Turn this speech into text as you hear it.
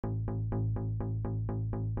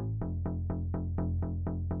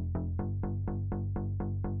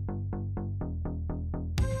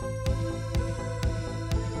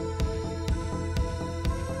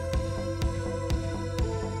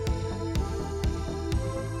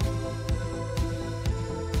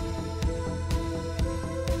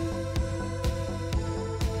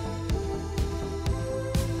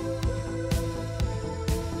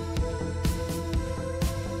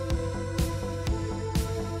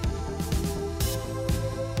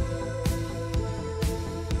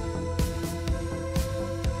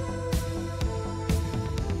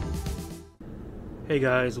Hey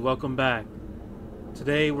guys, welcome back.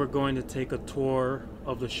 Today we're going to take a tour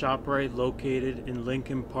of the ShopRite located in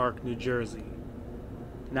Lincoln Park, New Jersey.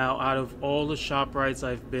 Now, out of all the ShopRites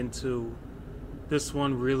I've been to, this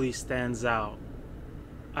one really stands out.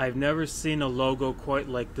 I've never seen a logo quite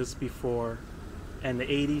like this before, and the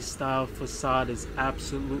 80s style facade is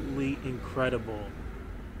absolutely incredible.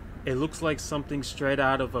 It looks like something straight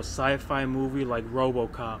out of a sci-fi movie like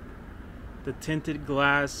RoboCop. The tinted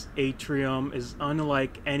glass atrium is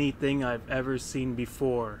unlike anything I've ever seen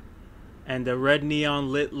before, and the red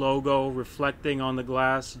neon lit logo reflecting on the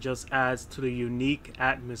glass just adds to the unique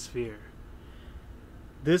atmosphere.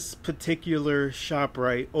 This particular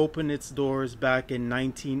ShopRite opened its doors back in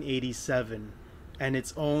 1987, and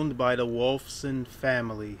it's owned by the Wolfson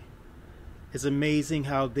family. It's amazing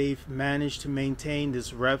how they've managed to maintain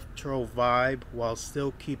this retro vibe while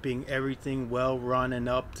still keeping everything well run and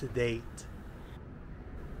up to date.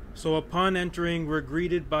 So upon entering, we're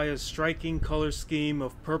greeted by a striking color scheme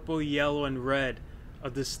of purple, yellow, and red, a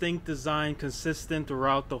distinct design consistent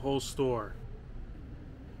throughout the whole store.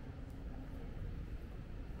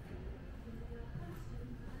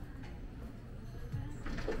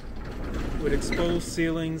 With exposed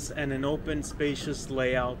ceilings and an open, spacious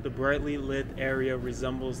layout, the brightly lit area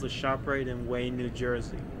resembles the ShopRite in Wayne, New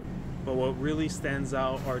Jersey. But what really stands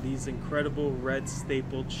out are these incredible red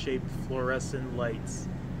stapled shaped fluorescent lights.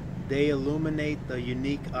 They illuminate the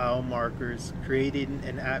unique aisle markers, creating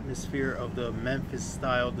an atmosphere of the Memphis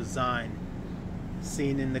style design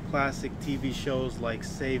seen in the classic TV shows like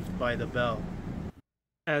Saved by the Bell.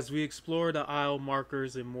 As we explore the aisle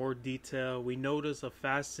markers in more detail, we notice a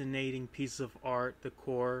fascinating piece of art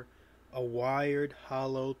decor, a wired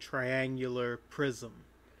hollow triangular prism.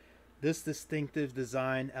 This distinctive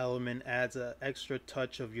design element adds an extra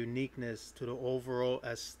touch of uniqueness to the overall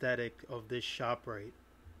aesthetic of this ShopRite.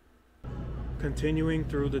 Continuing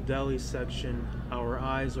through the deli section, our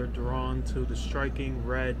eyes are drawn to the striking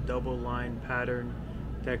red double-line pattern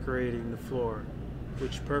decorating the floor,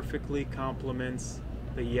 which perfectly complements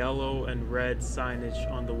the yellow and red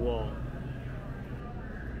signage on the wall.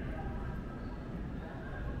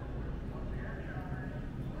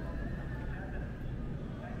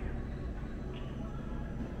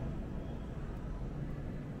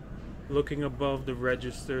 Looking above the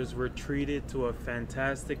registers, we're treated to a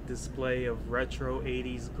fantastic display of retro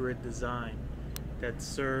 80s grid design that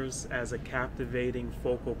serves as a captivating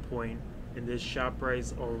focal point in this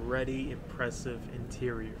ShopRite's already impressive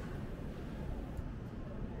interior.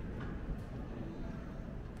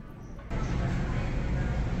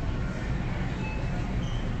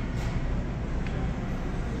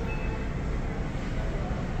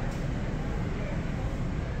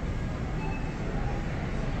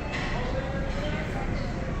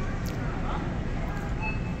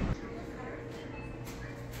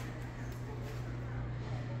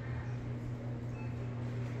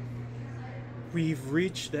 We've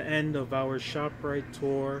reached the end of our ShopRite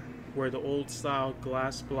tour, where the old-style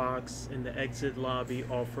glass blocks in the exit lobby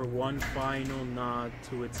offer one final nod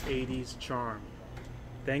to its 80s charm.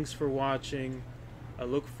 Thanks for watching. I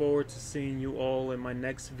look forward to seeing you all in my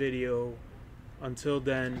next video. Until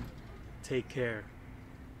then, take care.